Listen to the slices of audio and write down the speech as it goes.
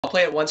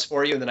play it once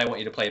for you, and then I want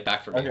you to play it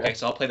back for me. Okay. Okay,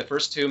 so I'll play the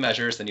first two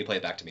measures, then you play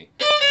it back to me.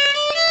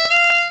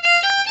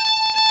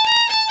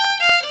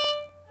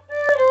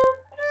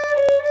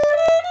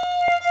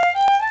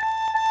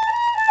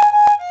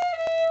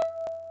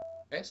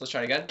 Okay, so let's try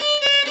it again.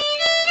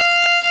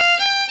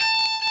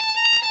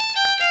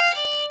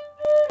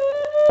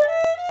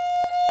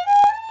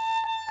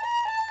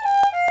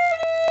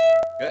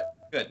 Good,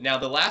 good. Now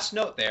the last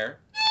note there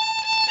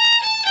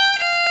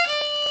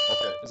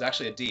is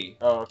actually a D.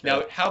 Oh, okay.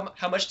 Now,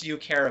 how much do you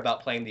care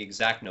about playing the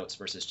exact notes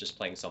versus just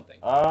playing something?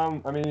 I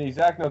mean, the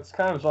exact notes,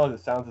 kind of as long as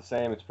it sounds the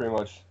same, it's pretty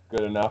much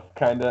good enough,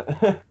 kind of.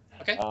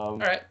 Okay, all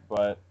right.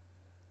 But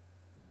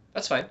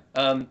that's fine.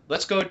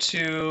 Let's go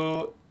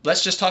to,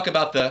 let's just talk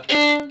about the,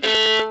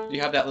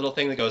 you have that little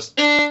thing that goes,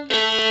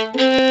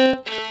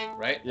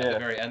 right? yeah, At the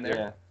very end there.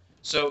 Yeah.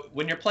 So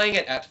when you're playing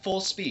it at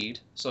full speed,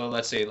 so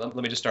let's see, let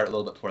me just start a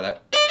little bit before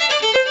that.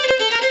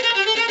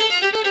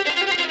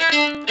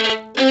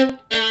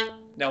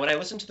 Now, when I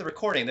listen to the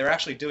recording, they're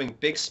actually doing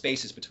big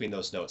spaces between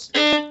those notes.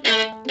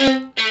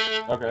 Okay.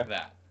 Like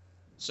that.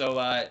 So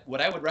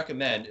what I would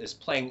recommend is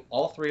playing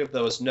all three of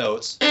those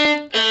notes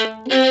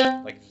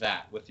like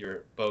that with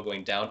your bow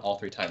going down all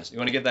three times. You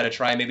want to give that a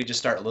try? Maybe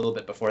just start a little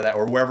bit before that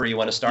or wherever you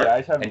want to start. Yeah,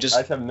 I just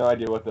just have no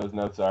idea what those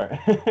notes are.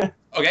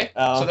 Okay,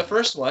 so the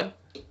first one,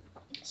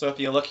 so if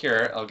you look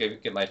here, I'll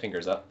get my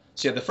fingers up.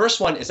 So yeah, the first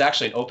one is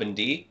actually an open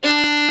D.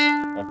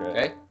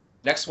 Okay.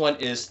 Next one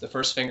is the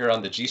first finger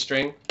on the G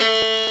string.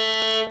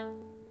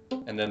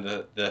 And then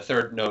the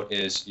third note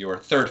is your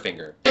third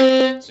finger.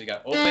 So you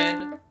got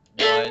open,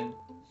 1,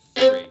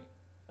 3.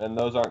 And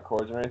those aren't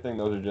chords or anything?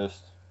 Those are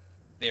just...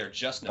 They are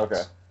just notes.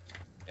 Okay.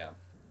 Yeah.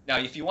 Now,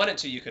 if you wanted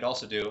to, you could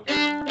also do,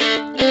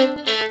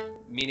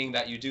 meaning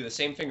that you do the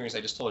same fingers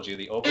I just told you,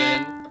 the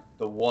open,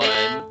 the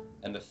 1,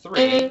 and the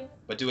 3,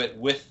 but do it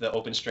with the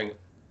open string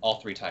all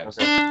 3 times.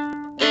 Okay.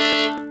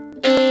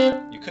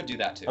 You could do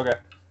that too. Okay.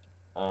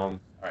 All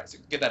right, so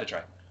give that a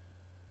try.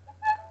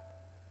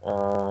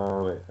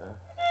 Wait.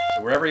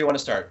 So wherever you want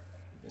to start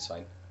is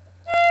fine.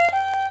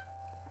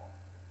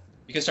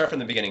 You can start from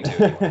the beginning too.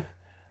 If you want.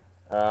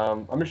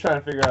 I'm just trying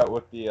to figure out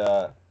what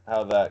the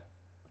how that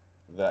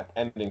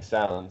ending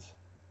sounds.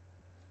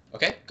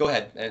 Okay, go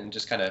ahead and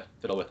just kind of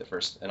fiddle with it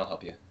first, and I'll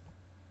help you.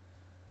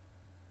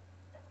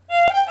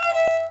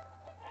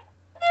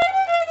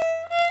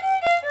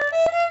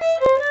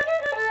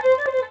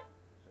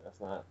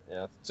 That's not.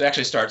 Yeah. So it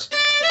actually starts.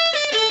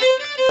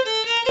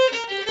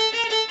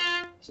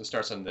 So it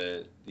starts on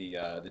the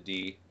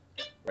D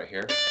right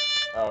here.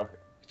 Oh, okay.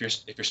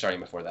 If you're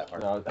starting before that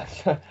part. No,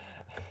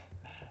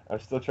 I'm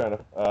still trying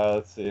to.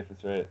 Let's see if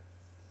it's right.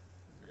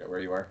 Forget where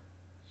you are.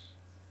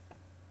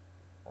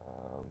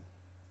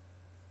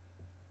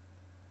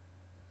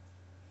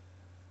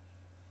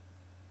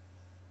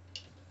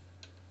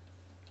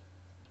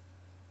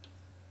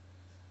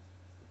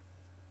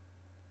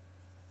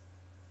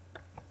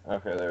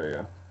 Okay, there we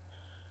go.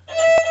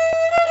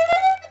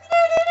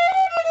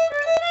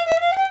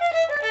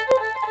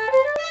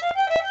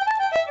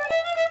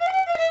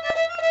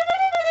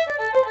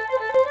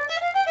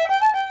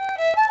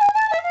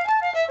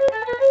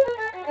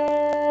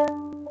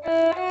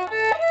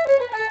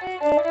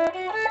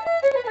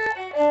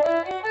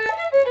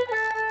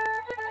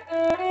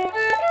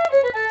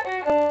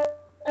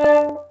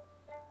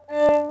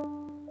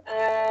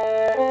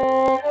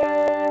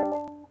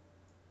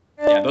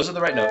 Yeah, those are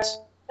the right notes.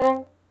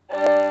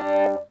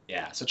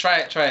 Yeah, so try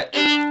it.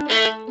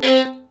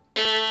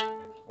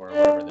 Or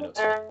whatever the notes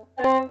are.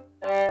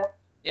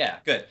 Yeah,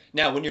 good.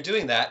 Now, when you're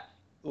doing that,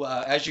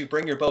 as you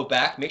bring your bow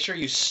back, make sure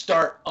you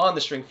start on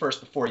the string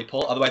first before you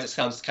pull. Otherwise, it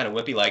sounds kind of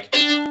wimpy, like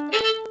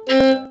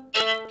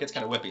it gets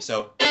kind of wimpy.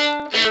 So,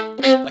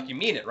 like you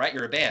mean it, right?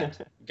 You're a band.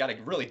 You got to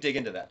really dig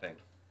into that thing.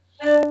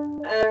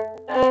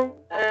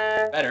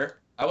 Better.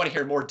 I want to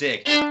hear more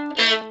dig.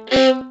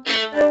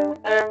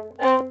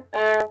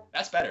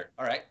 That's better.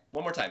 All right,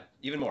 one more time,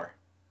 even more.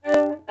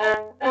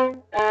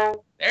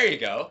 There you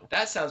go.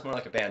 That sounds more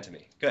like a band to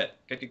me. Good.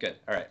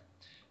 All right.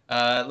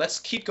 Let's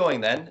keep going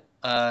then.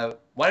 Why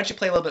don't you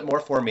play a little bit more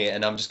for me,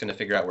 and I'm just going to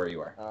figure out where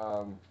you are.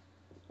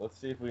 Let's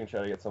see if we can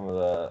try to get some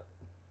of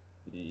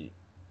the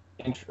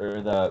intro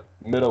or the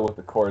middle with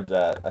the chords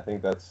at. I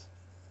think that's.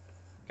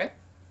 Okay.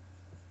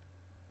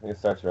 I think it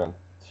starts around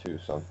 2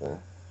 something.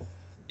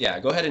 Yeah,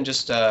 go ahead and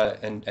just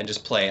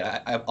just play.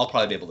 I'll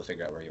probably be able to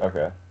figure out where you are.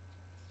 Okay.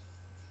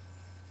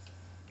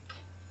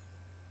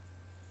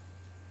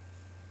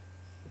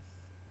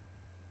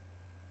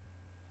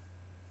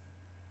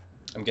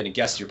 I'm going to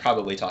guess you're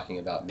probably talking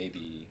about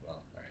maybe.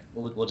 Well, all right.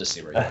 We'll just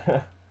see where you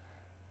are.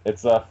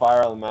 It's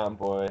Fire on the Mountain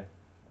Boy.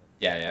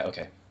 Yeah.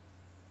 Okay.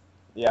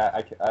 Yeah,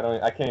 I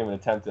can't even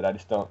attempt it. I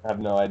just have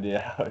no idea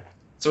how.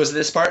 So is it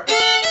this part?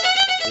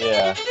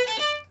 Yeah.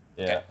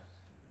 Okay.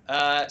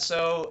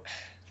 So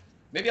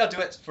maybe I'll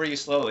do it for you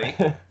slowly.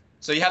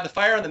 So you have the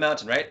Fire on the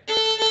Mountain, right?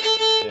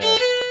 Yeah.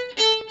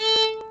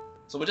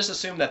 So we'll just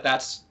assume that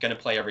that's going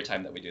to play every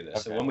time that we do this.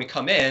 Okay. So when we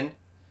come in,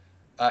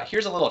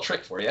 here's a little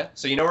trick for you.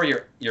 So you know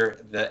where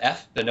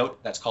the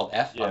note that's called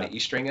F on the E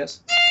string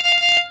is?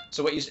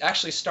 So what you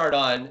actually start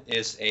on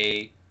is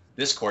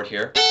this chord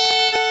here.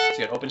 So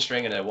you got open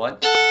string and a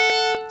 1.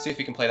 See if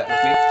you can play that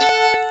with me.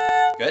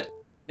 Good.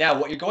 Now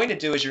what you're going to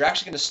do is you're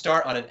actually going to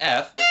start on an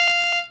F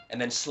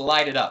and then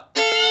slide it up.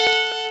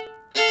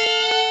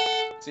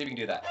 See if you can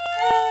do that.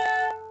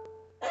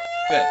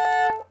 Good.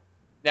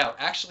 Now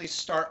actually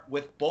start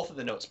with both of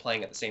the notes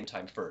playing at the same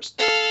time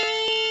first.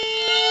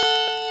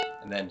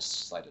 And then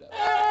slide it up.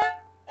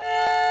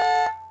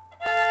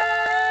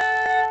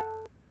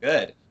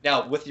 Good.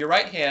 Now with your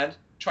right hand,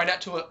 try not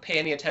to pay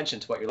any attention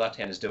to what your left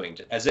hand is doing,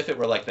 as if it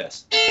were like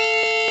this.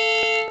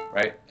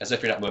 Right? As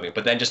if you're not moving,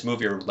 but then just move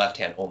your left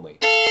hand only.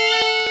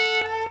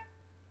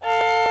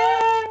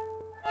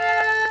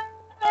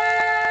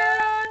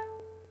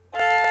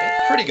 Okay,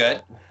 pretty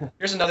good.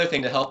 Here's another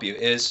thing to help you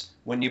is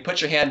when you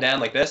put your hand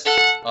down like this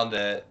on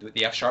the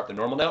F sharp, the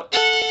normal note,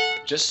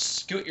 just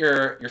scoot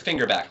your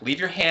finger back. Leave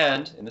your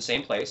hand in the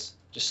same place.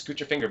 Just scoot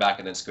your finger back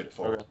and then scoot it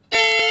forward. Okay.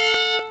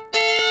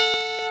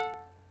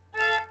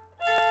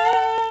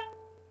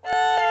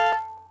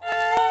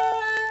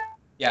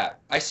 Yeah,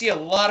 I see a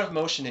lot of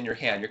motion in your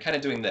hand. You're kind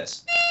of doing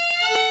this.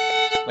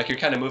 Like you're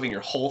kind of moving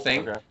your whole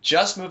thing. Okay.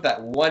 Just move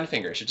that one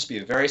finger. It should just be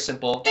very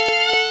simple.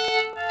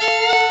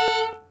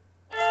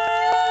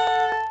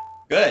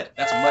 Good.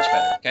 That's much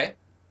better, okay?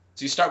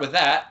 So you start with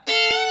that,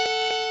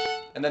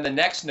 and then the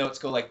next notes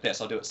go like this.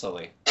 I'll do it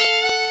slowly.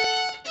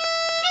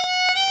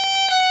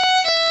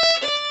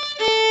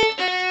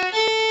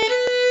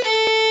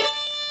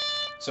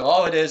 So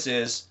all it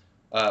is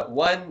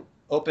 1,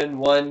 open,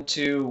 1,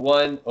 2,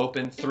 1,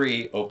 open,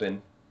 3,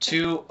 open,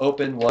 2,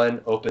 open,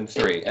 1, open,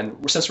 3. And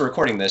since we're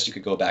recording this, you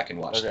could go back and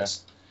watch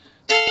this.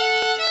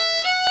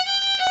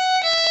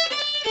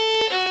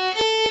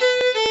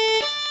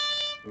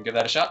 And give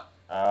that a shot.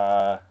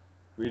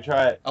 Will you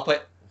try it? I'll play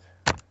it.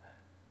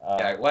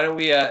 Yeah, why don't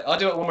we, I'll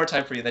do it one more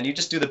time for you, then you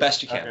just do the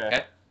best you can,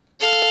 okay?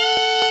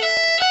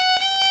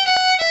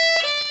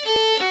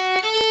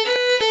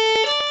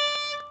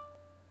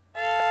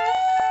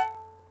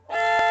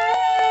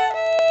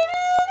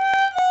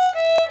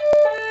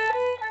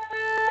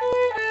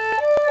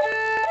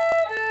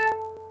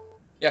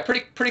 Yeah,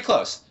 pretty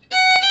close. Try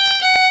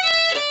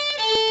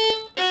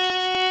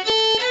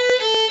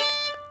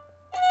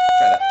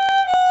that.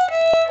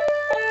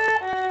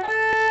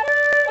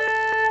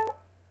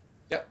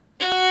 Yep.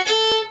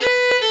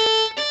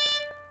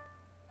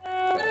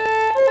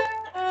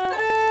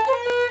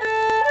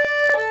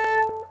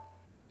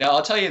 Now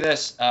I'll tell you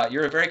this: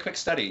 you're a very quick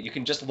study. You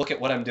can just look at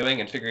what I'm doing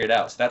and figure it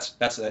out. So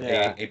that's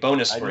a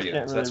bonus for you.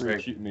 I just can't so really that's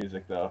read sheet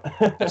music though.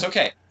 That's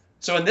okay.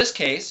 So in this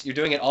case, you're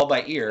doing it all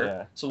by ear.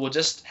 Yeah. So we'll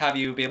just have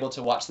you be able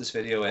to watch this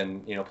video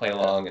and play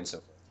along and so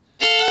forth.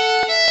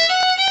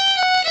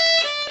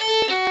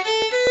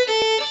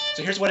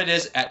 So here's what it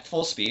is at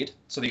full speed,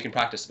 so that you can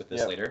practice with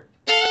this later.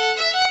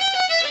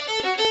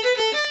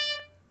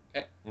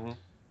 Okay. Mm-hmm.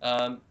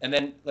 And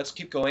then let's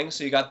keep going.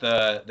 So you got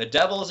the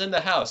devil's in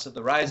the house of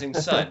the rising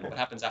sun. What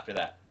happens after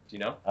that? Do you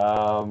know?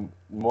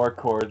 More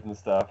chords and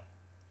stuff.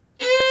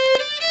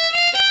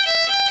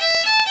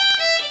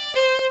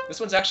 This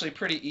one's actually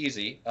pretty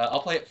easy. I'll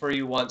play it for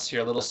you once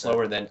here, a little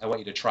slower, then I want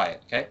you to try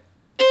it, okay?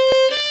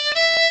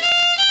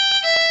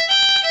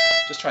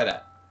 Just try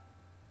that.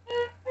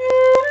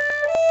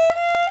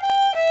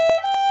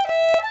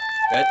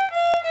 Good.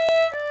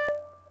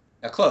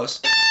 Now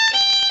close.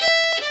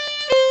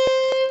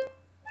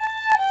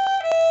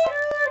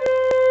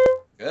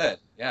 Good.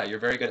 Yeah, you're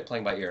very good at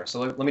playing by ear. So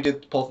let me do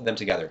both of them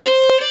together.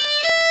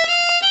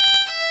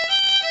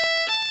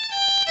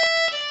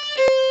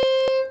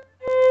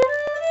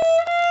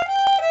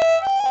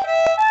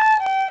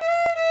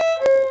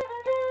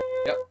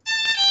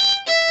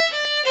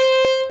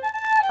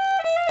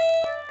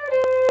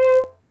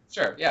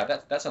 Sure, yeah,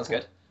 that sounds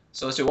good.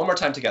 So let's do it one more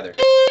time together.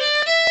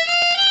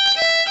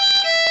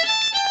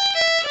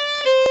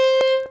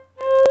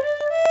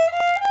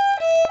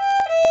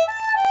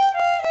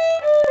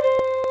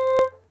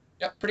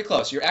 Yep, pretty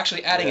close. You're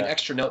actually adding an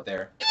extra note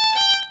there.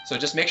 So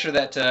just make sure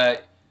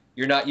that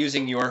you're not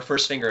using your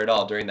first finger at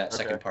all during that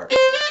second part. Do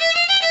it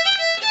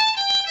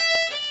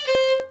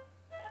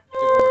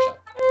one more shot.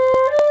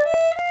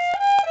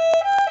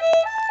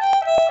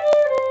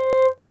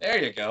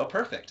 There you go,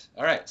 perfect.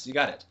 All right, so you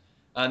got it.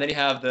 And then you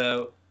have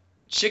the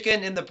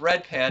chicken in the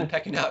bread pan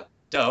pecking out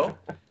dough.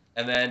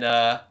 And then,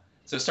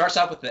 so it starts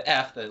out with the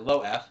F, the low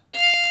F.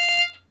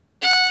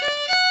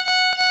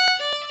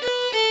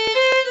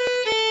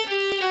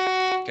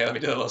 Okay, let me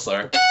do it a little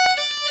slower.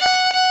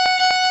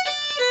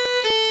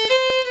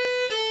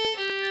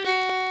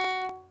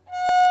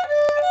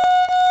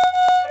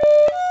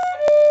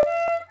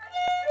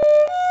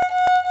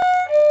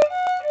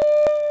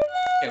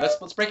 Okay,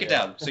 let's break it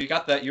down. So you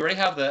already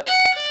have that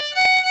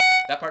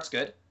part's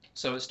good.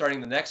 So it's starting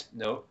the next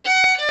note.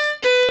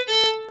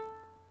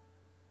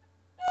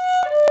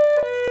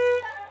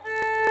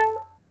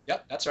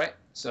 Yep, that's right.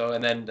 So,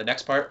 and then the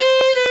next part.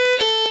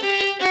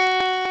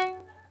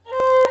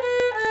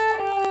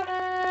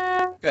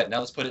 Good, now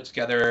let's put it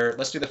together.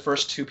 Let's do the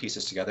first two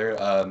pieces together.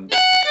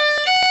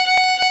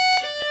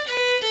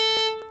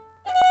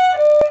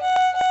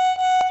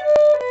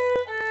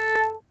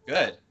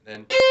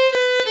 then.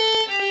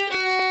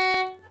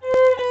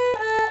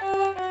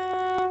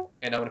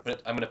 And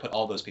I'm gonna put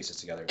all those pieces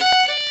together.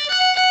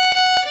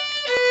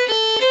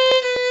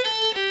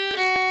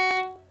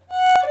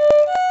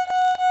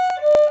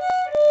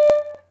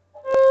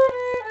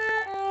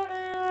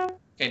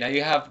 Okay, now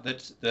you have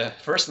the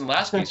first and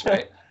last piece,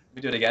 right? Let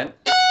me do it again.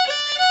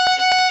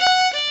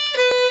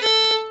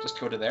 Just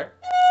go to there.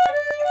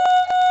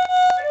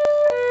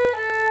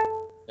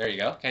 There you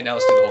go. Okay, now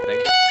let's do the whole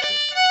thing.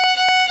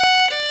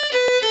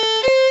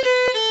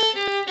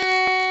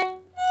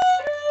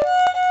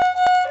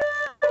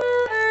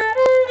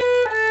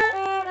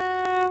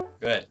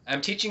 Good.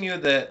 I'm teaching you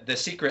the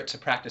secret to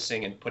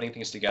practicing and putting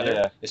things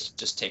together is to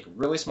just take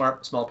really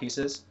small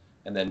pieces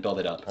and then build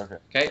it up. Okay.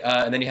 Okay.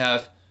 And then you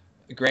have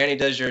Granny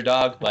does your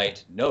dog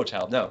bite? No,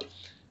 child, no.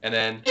 And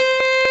then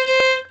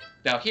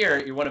now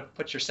here you want to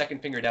put your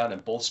second finger down on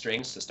both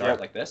strings to start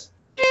like this.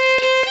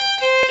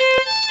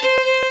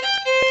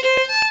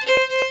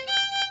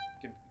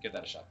 Give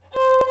that a shot.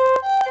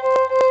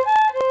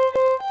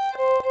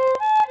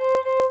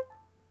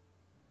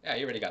 Yeah,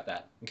 you already got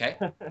that. Okay.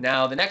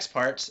 Now the next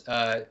part.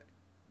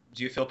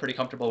 Do you feel pretty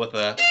comfortable with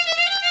all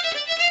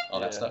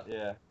that stuff?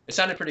 Yeah. It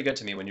sounded pretty good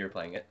to me when you were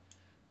playing it.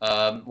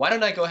 Why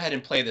don't I go ahead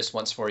and play this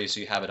once for you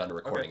so you have it on a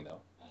recording, though?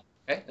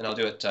 Okay, and I'll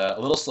do it a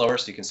little slower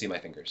so you can see my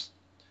fingers.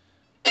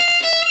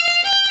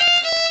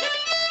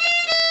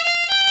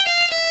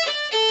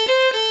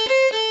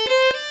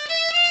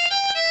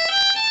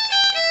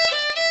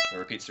 It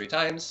repeats 3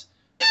 times.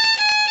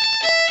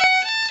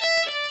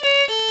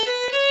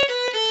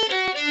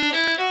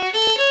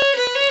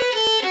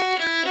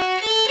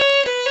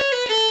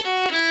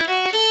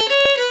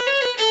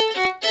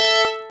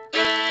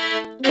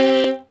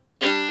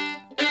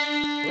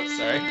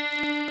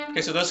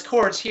 Okay, so those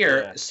chords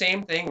here,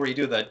 same thing where you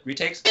do the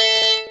retakes.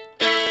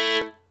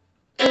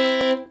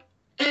 Whew,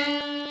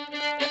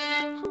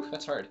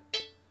 that's hard.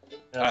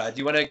 Do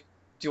you want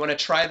to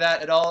try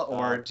that at all,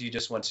 or do you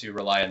just want to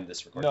rely on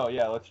this recording? No,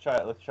 yeah, let's try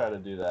to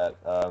do that.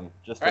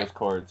 Just those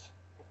chords.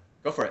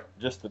 Go for it.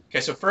 Just the.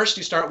 Okay, so first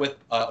you start with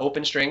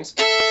open strings,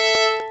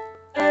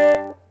 all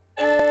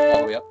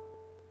the way up.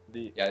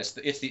 Yeah, it's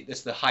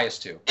the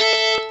highest 2.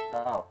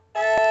 Oh.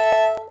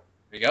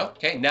 There you go.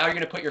 Okay, now you're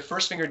going to put your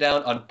first finger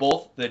down on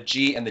both the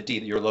G and the D,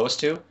 your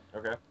lowest 2.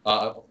 Okay.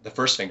 The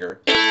first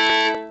finger.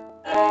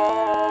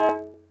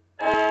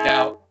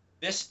 Now,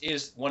 this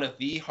is one of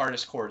the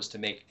hardest chords to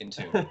make in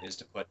tune, is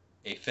to put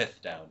a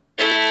 5th down.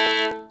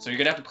 So you're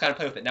going to have to kind of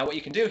play with it. Now, what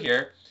you can do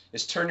here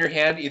is turn your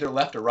hand either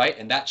left or right,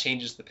 and that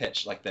changes the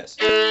pitch like this.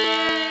 You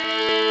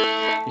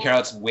hear how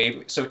it's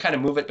wavy? So kind of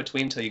move it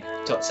between till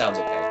it sounds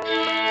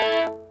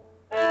okay.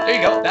 There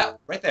you go. That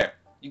right there.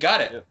 You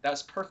got it. Yep.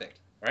 That's perfect.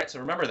 All right,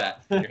 so remember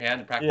that in your hand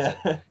and practice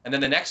it. And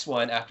then the next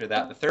one after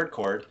that, the third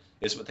chord,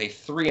 is with a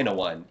 3 and a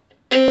 1.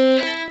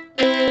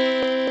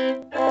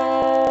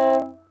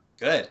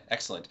 Good,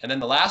 excellent. And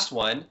then the last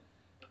one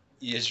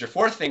is your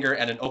 4th finger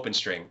and an open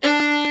string.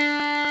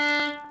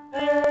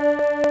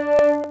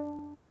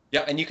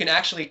 Yeah, and you can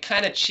actually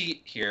kind of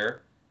cheat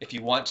here if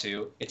you want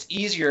to. It's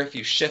easier if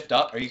you shift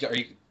up. Are you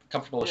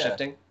comfortable with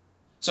shifting?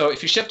 So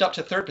if you shift up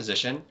to 3rd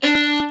position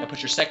and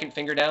put your 2nd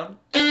finger down.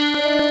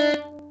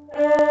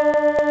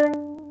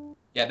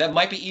 Yeah, that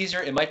might be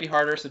easier. It might be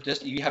harder. So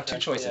just you have 2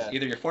 choices: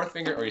 either your 4th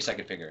finger or your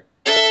 2nd finger.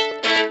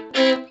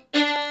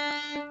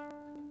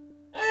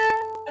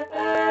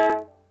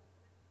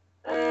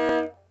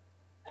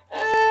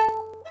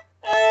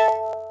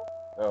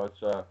 Oh,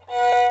 it's what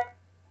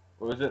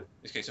was it?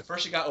 Okay, so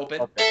first you got open.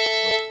 Okay.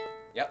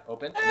 Yep,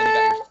 open, and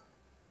then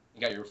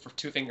you got your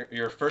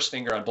first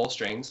finger on both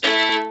strings.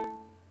 And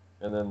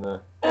then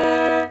the.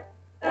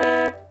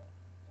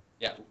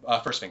 Yeah,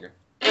 first finger.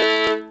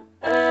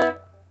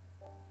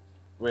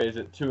 Wait, is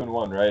it 2 and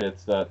 1, right?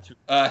 It's 2.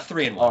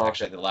 3 and 1,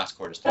 actually. The last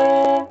chord is 3.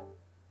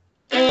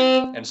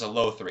 And it's a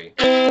low 3.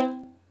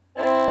 There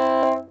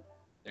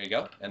you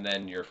go. And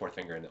then your 4th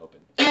finger in the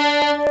open.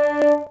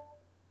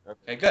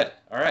 Okay, good.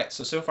 All right.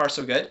 So far,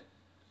 so good.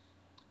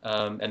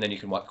 And then you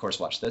can, of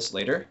course, watch this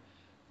later.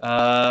 You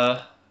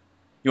want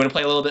to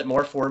play a little bit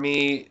more for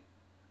me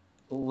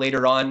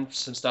later on?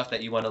 Some stuff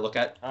that you want to look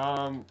at?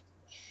 So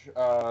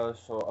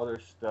other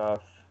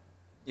stuff.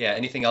 Yeah,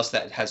 anything else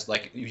that has,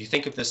 like, if you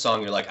think of this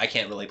song, you're like, I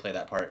can't really play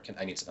that part.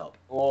 I need some help.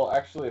 Well,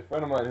 actually, a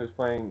friend of mine who's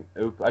playing,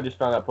 I just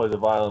found out plays the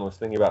violin, was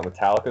thinking about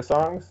Metallica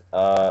songs.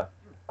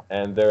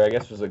 And there, I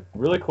guess, was a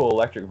really cool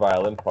electric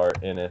violin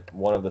part in it,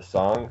 one of the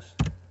songs.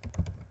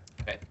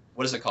 Okay.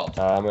 What is it called?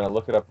 I'm going to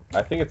look it up.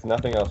 I think it's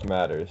Nothing Else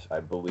Matters, I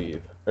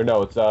believe. Or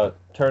no, it's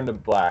Turn to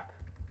Black.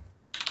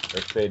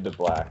 Or Fade to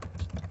Black.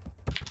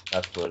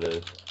 That's what it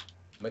is.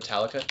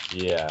 Metallica?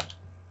 Yeah.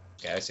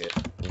 Okay, I see it.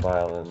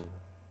 Violin.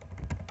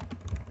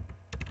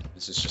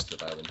 This is just the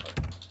violin part.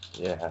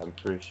 Yeah, I'm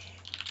pretty sure.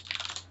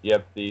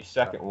 Yep, the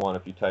second one,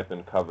 if you type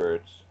in cover,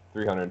 it's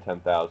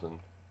 310,000.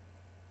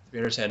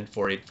 310,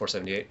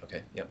 478.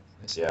 Okay, yep.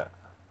 I see. Yeah.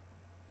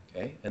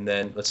 Okay, and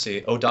then let's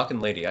see. Oh, Doc and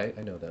Lady, I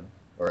know them.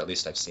 Or at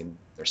least I've seen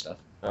their stuff.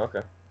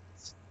 Okay.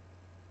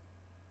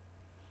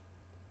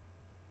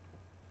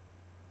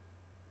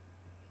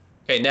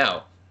 Okay,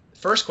 now,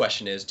 first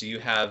question is, do you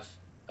have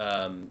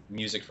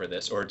music for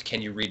this, or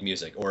can you read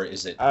music, or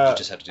is it you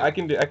just have to do it? I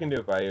can do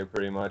it by ear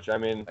pretty much. I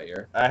mean, by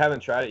ear? I haven't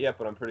tried it yet,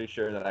 but I'm pretty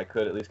sure that I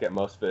could at least get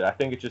most of it. I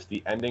think it's just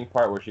the ending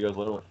part where she goes a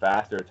little bit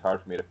faster. It's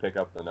hard for me to pick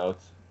up the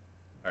notes.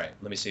 All right,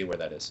 let me see where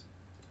that is.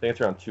 I think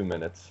it's around 2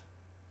 minutes.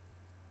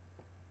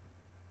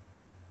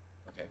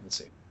 Okay, let's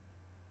see.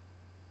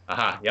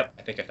 Aha, yep,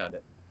 I think I found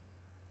it.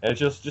 And it's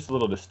just a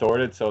little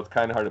distorted, so it's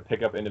kind of hard to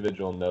pick up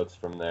individual notes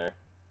from there.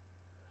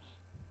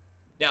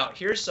 Now,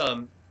 here's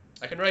some,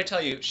 I can already tell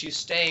you, she's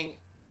staying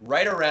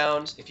right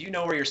around, if you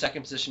know where your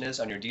second position is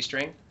on your D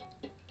string,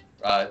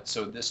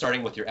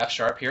 starting with your F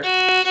sharp here,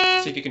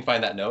 see if you can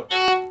find that note.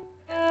 Yep.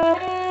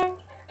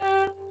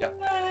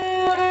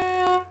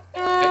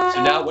 Okay,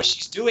 so now what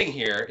she's doing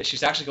here is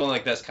she's actually going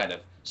like this, kind of,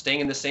 staying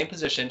in the same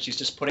position, she's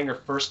just putting her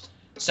first,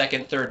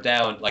 second, third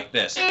down like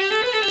this.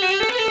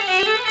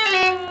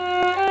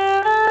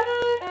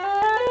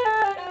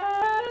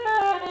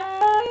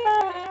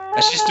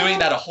 And she's doing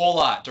that a whole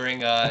lot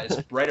during, it's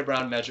right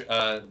around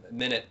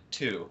minute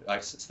 2, like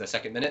it's the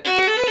second minute.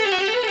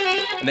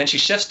 And then she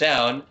shifts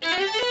down,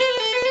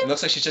 and it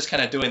looks like she's just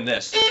kind of doing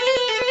this.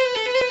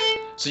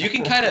 So you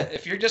can kind of,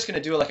 if you're just going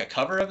to do like a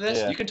cover of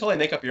this, you can totally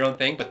make up your own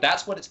thing, but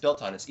that's what it's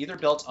built on. It's either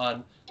built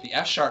on the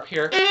F sharp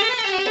here,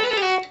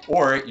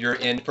 or you're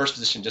in first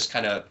position just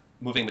kind of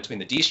moving between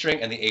the D string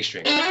and the A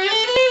string.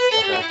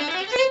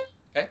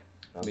 Okay?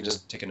 Let me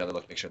just take another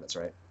look, make sure that's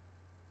right.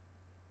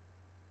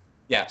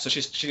 Yeah, so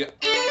she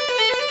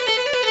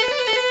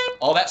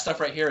all that stuff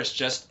right here is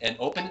just an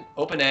open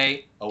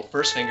A, a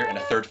first finger, and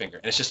a third finger,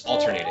 and it's just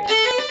alternating.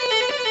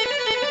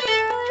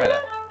 Try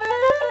that.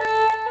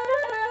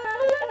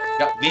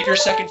 Yeah, leave your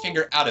second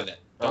finger out of it.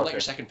 Don't let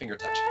your second finger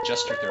touch.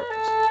 Just your third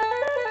finger.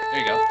 There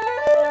you go.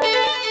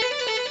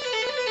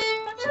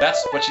 So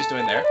that's what she's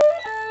doing there.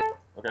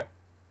 Okay.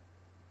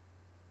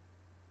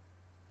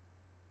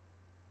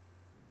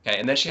 Okay,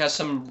 and then she has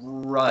some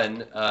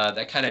run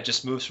that kind of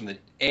just moves from the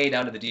A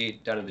down to the D,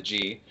 down to the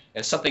G.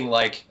 And something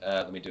like,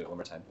 let me do it one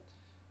more time.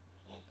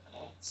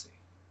 Let's see.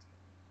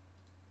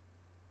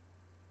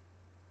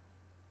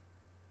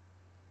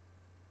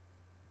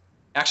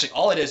 Actually,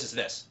 all it is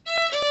this.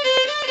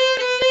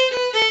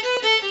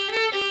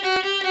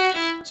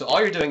 So all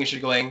you're doing is you're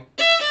going.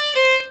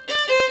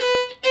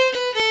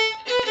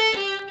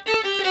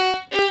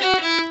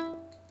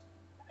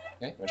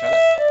 Okay, you want to try that?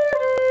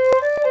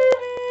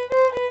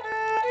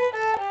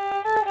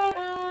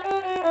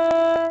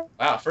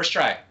 Wow, first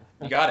try.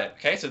 You got it.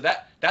 Okay, so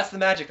that's the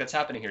magic that's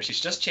happening here.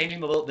 She's just changing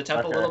the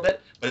tempo a little bit,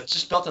 but it's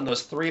just built on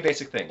those 3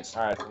 basic things.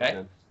 All right. Okay,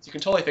 so you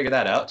can totally figure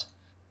that out.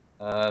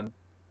 And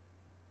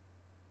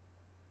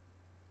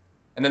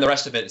then the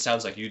rest of it, it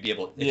sounds like you'd be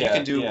able. If you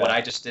can do what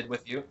I just did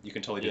with you, you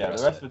can totally do the rest.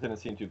 Yeah, the rest of it didn't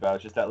seem too bad.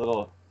 It's just that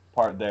little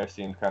part there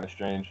seemed kind of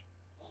strange.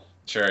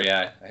 Sure.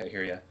 Yeah, I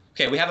hear you.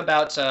 Okay, we have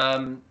about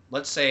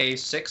let's say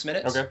 6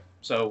 minutes. Okay.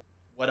 So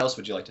what else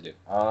would you like to do?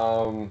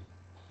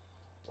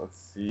 Let's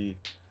see.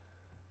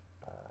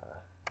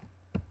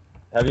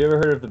 Have you ever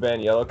heard of the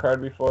band Yellow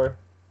Card before?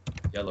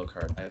 Yellow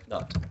Card, I have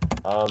not.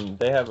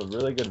 They have a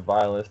really good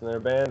violinist in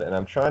their band, and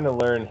I'm trying to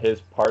learn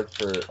his parts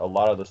for a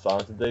lot of the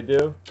songs that they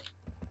do.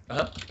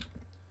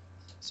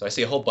 So I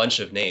see a whole bunch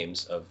of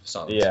names of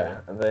songs.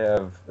 Yeah, and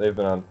they've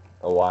been on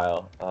a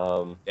while.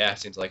 Yeah, it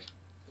seems like.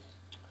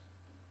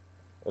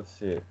 Let's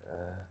see.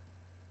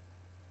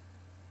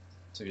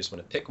 So you just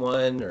want to pick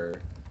one, or?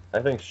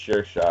 I think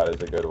Sure Shot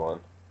is a good one.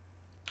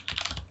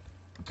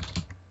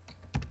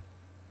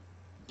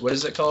 What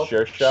is it called?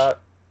 Sure Shot.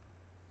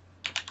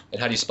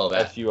 And how do you spell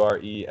that?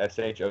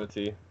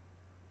 SURESHOT.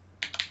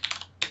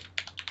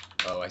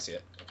 Oh, I see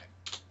it. Okay.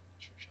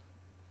 Sure Shot.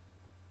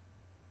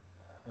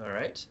 All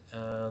right.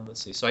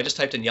 Let's see. So I just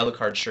typed in Yellow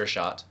Card Sure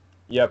Shot.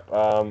 Yep.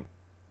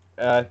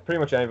 Pretty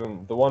much any of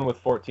them. The one with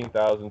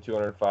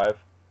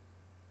 14,205.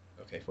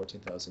 Okay,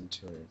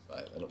 14,205.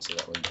 I don't see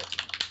that one, but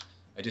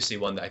I do see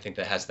one that I think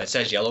that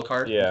says Yellow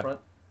Card in front.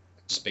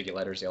 Just big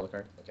letters, Yellow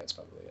Card. Okay, that's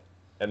probably it.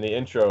 And the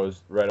intro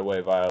is Right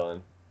Away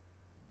Violin.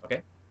 Okay.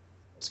 I'm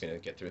just going to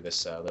get through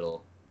this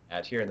little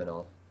ad here, and then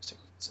I'll just take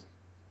a listen.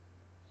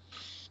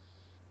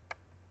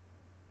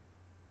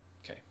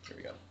 Okay, here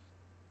we go.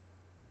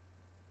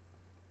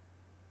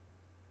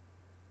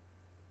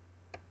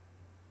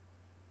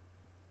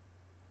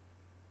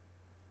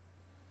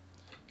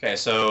 Okay,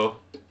 so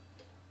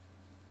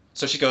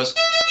she goes.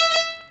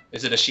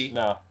 Is it a she?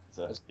 No, it's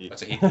a he.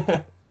 That's a he.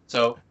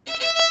 So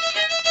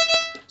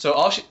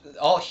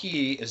all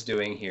he is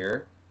doing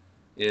here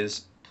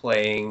is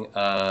playing.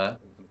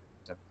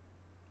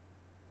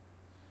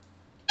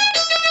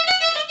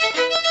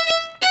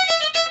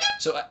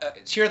 So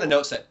here are the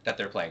notes that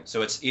they're playing.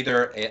 So it's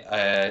either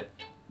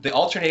the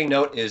alternating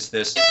note is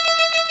this,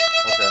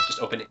 just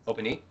open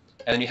E,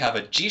 and then you have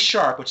a G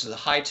sharp, which is a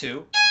high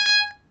 2,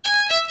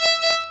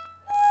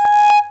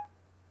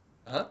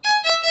 and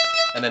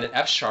then an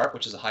F sharp,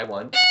 which is a high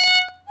 1,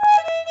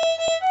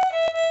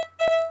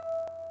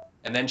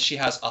 and then he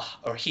has a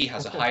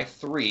high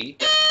 3.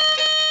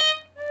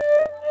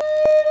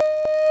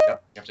 Yep, you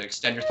have to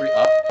extend your 3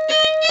 up,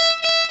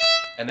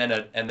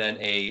 and then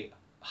a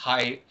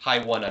high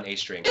 1 on A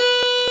string,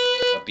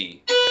 a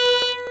B.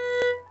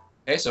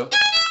 Okay, so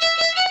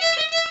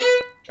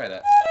try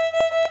that.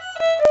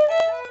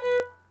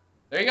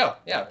 There you go.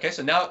 Yeah. Okay,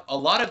 so now a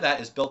lot of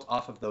that is built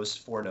off of those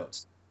 4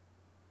 notes.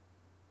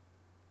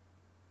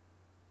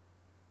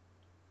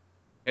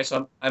 Okay,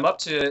 so I'm up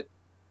to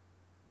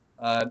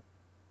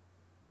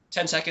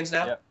 10 seconds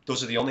now. Yep.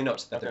 Those are the only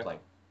notes that they're playing.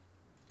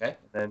 Okay,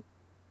 and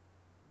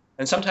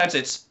sometimes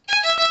it's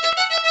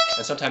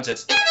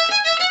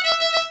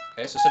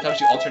okay. So sometimes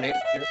you alternate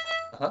here.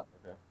 Okay.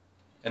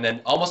 And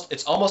then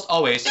it's almost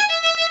always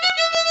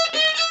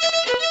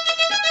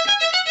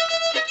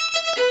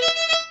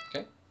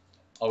okay.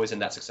 Always in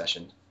that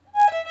succession.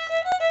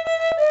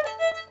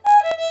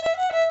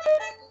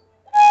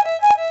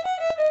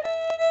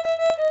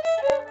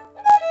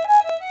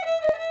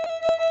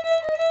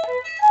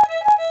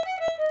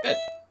 Good.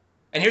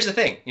 And here's the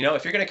thing,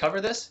 if you're going to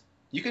cover this,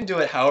 you can do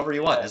it however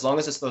you want, as long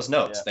as it's those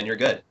notes, then you're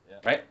good,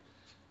 right?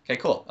 Okay,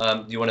 cool.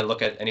 Do you want to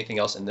look at anything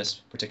else in this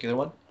particular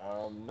one?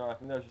 No, I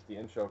think that was just the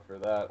intro for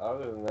that.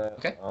 Other than that,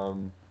 okay.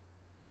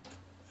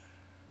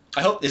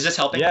 I hope, is this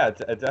helping? Yeah,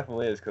 it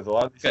definitely is, because a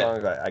lot of these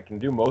songs, I can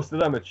do most of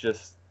them, it's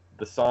just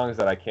the songs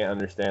that I can't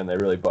understand, they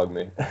really bug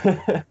me.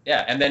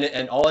 Yeah,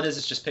 and all it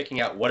is just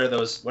picking out what are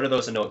those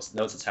notes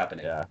that's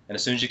happening. Yeah. And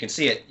as soon as you can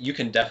see it, you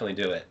can definitely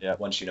do it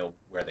once you know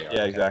where they are.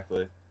 Yeah,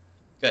 exactly.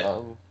 Good.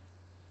 Okay.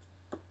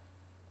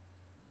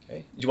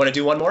 Do you want to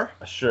do one more?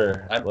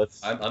 Sure. I'm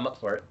up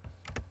for it.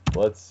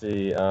 Let's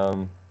see.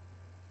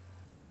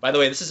 By the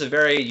way, this is a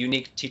very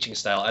unique teaching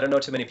style. I don't know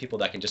too many people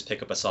that can just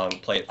pick up a song,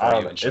 play it for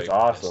you, and show you. It's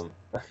awesome.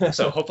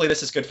 So hopefully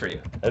this is good for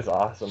you. It's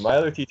awesome. My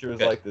other teacher was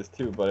like this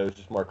too, but it was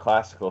just more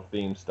classical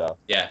theme stuff.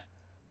 Yeah,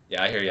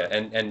 I hear you.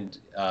 And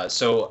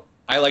so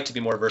I like to be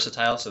more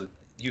versatile. So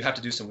you have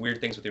to do some weird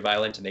things with your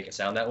violin to make it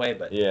sound that way.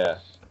 But yeah.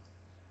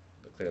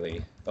 But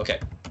clearly, okay.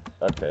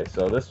 Okay,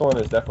 so this one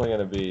is definitely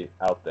going to be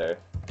out there.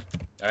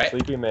 All right.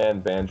 Sleepy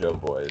Man Banjo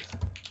Boys.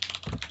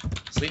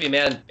 Sleepy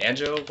Man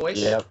Banjo Boys?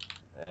 Yep.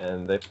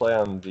 And they play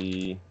on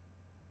the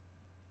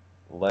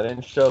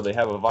Lennon show. They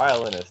have a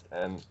violinist,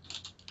 and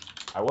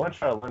I want to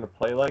try to learn to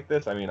play like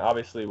this. I mean,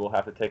 obviously, we'll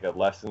have to take a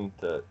lesson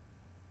to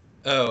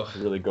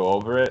really go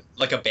over it.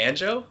 Like a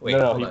banjo? Wait,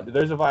 no,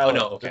 there's a violin. Oh,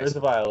 no, okay. There's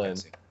a violin.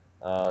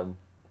 So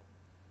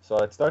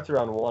it starts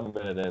around 1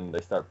 minute in.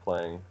 They start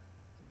playing.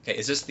 Okay,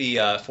 is this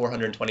the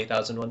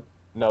 420,000 one?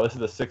 No, this is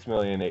the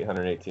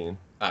 6,818,000.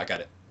 Ah,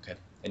 got it. Okay.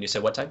 And you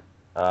said what time?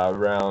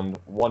 Around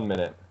 1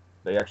 minute.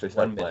 They actually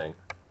start playing.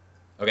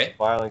 Okay.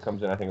 Violin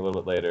comes in, I think, a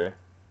little bit later.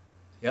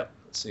 Yep.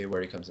 Let's see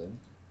where he comes in.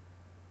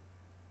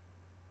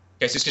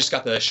 Okay, so he's just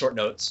got the short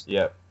notes.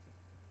 Yep.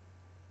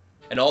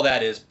 And all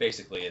that is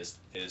basically is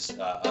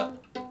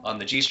on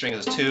the G string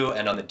is 2,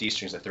 and on the D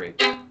string is a 3.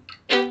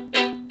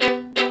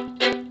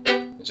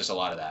 It's just a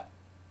lot of that.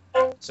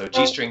 So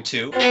G string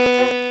 2,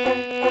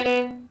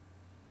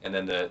 and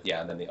then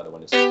the other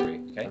one is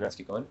 3. Okay, let's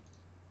keep going.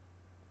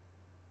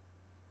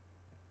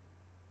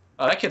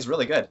 Oh, that kid's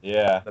really good.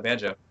 Yeah. The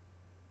banjo.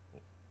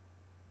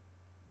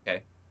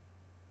 Okay.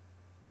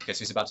 Okay, so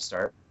he's about to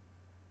start.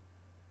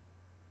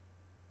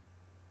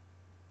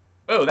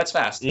 Oh, that's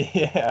fast.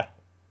 Yeah.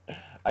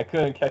 I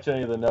couldn't catch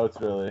any of the notes,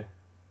 really.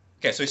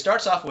 Okay, so he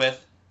starts off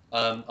with,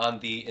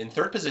 in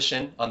third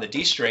position, on the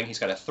D string, he's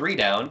got a 3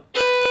 down,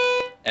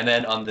 and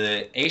then on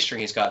the A string,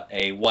 he's got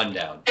a 1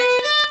 down. Does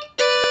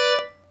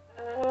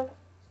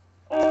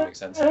that make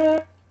sense?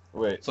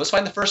 Wait. So let's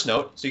find the first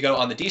note. So you go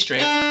on the D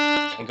string,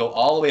 and go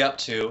all the way up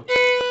to...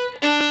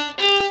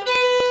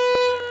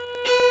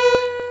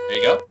 There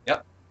you go.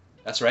 Yep.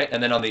 That's right.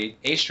 And then on the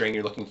A string,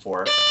 you're looking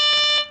for...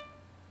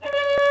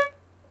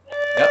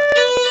 Yep.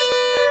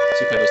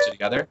 So you play those two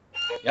together.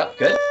 Yep,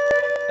 good.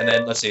 And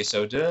then let's see.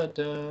 So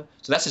so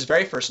that's his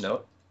very first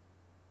note.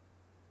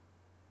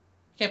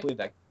 I can't believe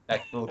that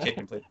little kid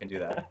can do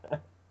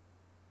that.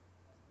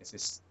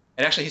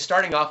 And actually, he's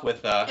starting off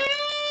with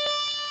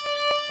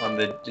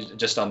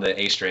just on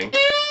the A string,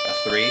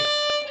 a 3,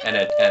 and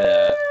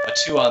a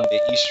 2 on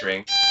the E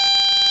string.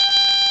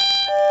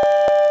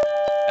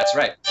 That's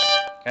right.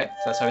 Okay, so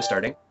that's how he's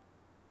starting.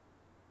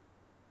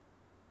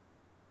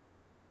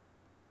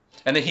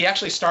 And then he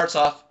actually starts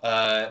off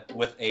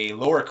with a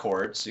lower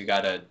chord, so you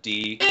got a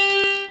D,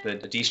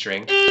 the D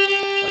string,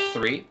 a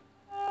 3,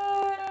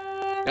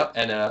 yep,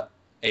 and a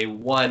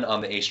 1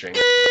 on the A string.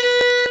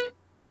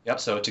 Yep,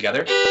 so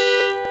together.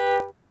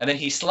 And then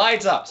he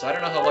slides up, so I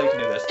don't know how well you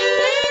can do this.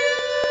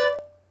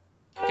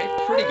 Okay,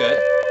 pretty good.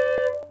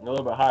 A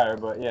little bit higher,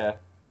 but yeah. A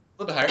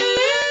little bit higher.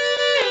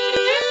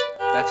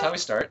 That's how he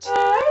starts.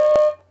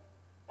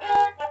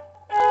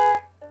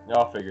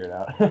 I'll figure it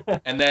out.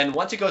 And then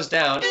once he goes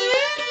down,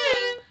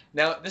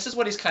 now this is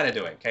what he's kind of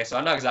doing. Okay, so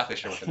I'm not exactly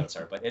sure what the notes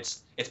are, but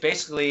it's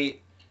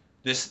basically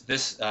this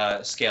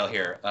scale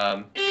here.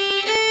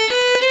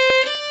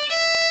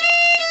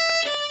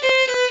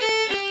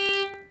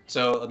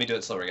 So let me do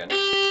it slower again.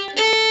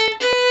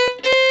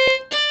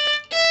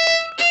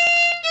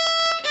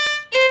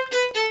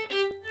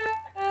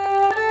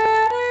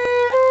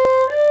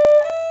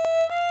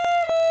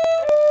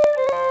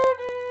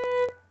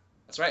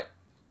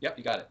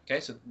 you got it. Okay,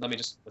 so let me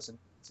just listen.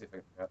 See if I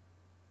can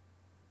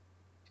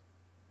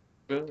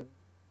figure out.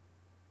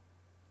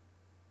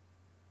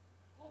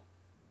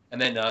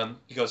 And then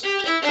he goes.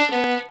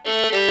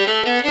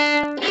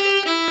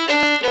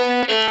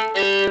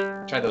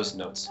 Try those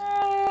notes.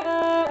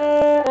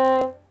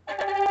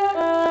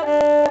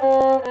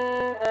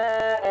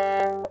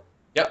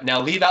 Yep. Now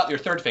leave out your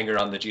third finger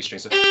on the G string.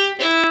 So go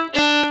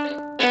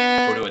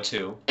to a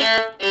 2.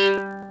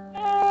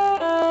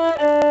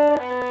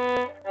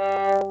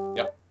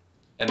 Yep.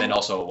 And then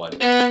also a 1.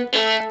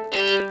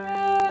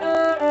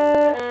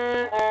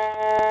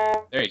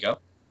 There you go.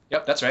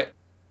 Yep, that's right.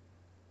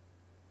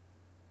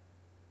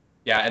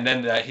 Yeah, and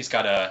then he's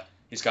got a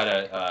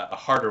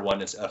harder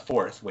one. It's a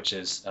 4th, which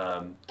is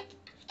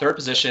 3rd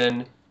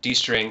position, D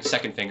string,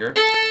 2nd finger,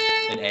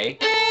 an A,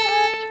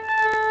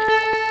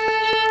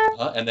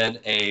 and then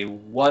a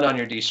 1 on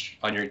your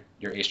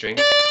your A string.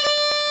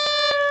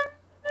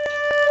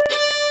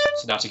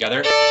 So now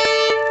together.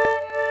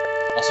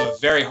 Also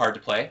very hard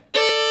to play,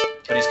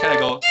 but he's kind of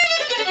go,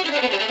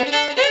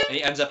 and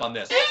he ends up on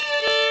this,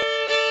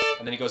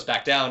 and then he goes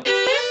back down.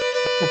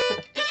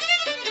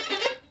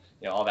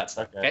 All that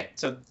stuff. Okay,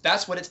 so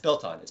that's what it's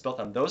built on. It's built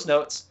on those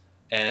notes,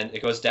 and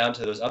it goes down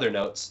to those other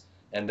notes,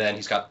 and then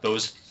he's got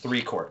those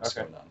 3 chords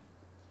going on.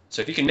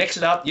 So if you can mix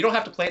it up, you don't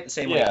have to play it the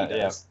same way he does.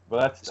 Yeah, well,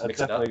 that's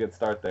definitely a good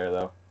start there,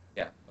 though.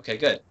 Yeah, okay,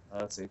 good.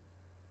 Let's see.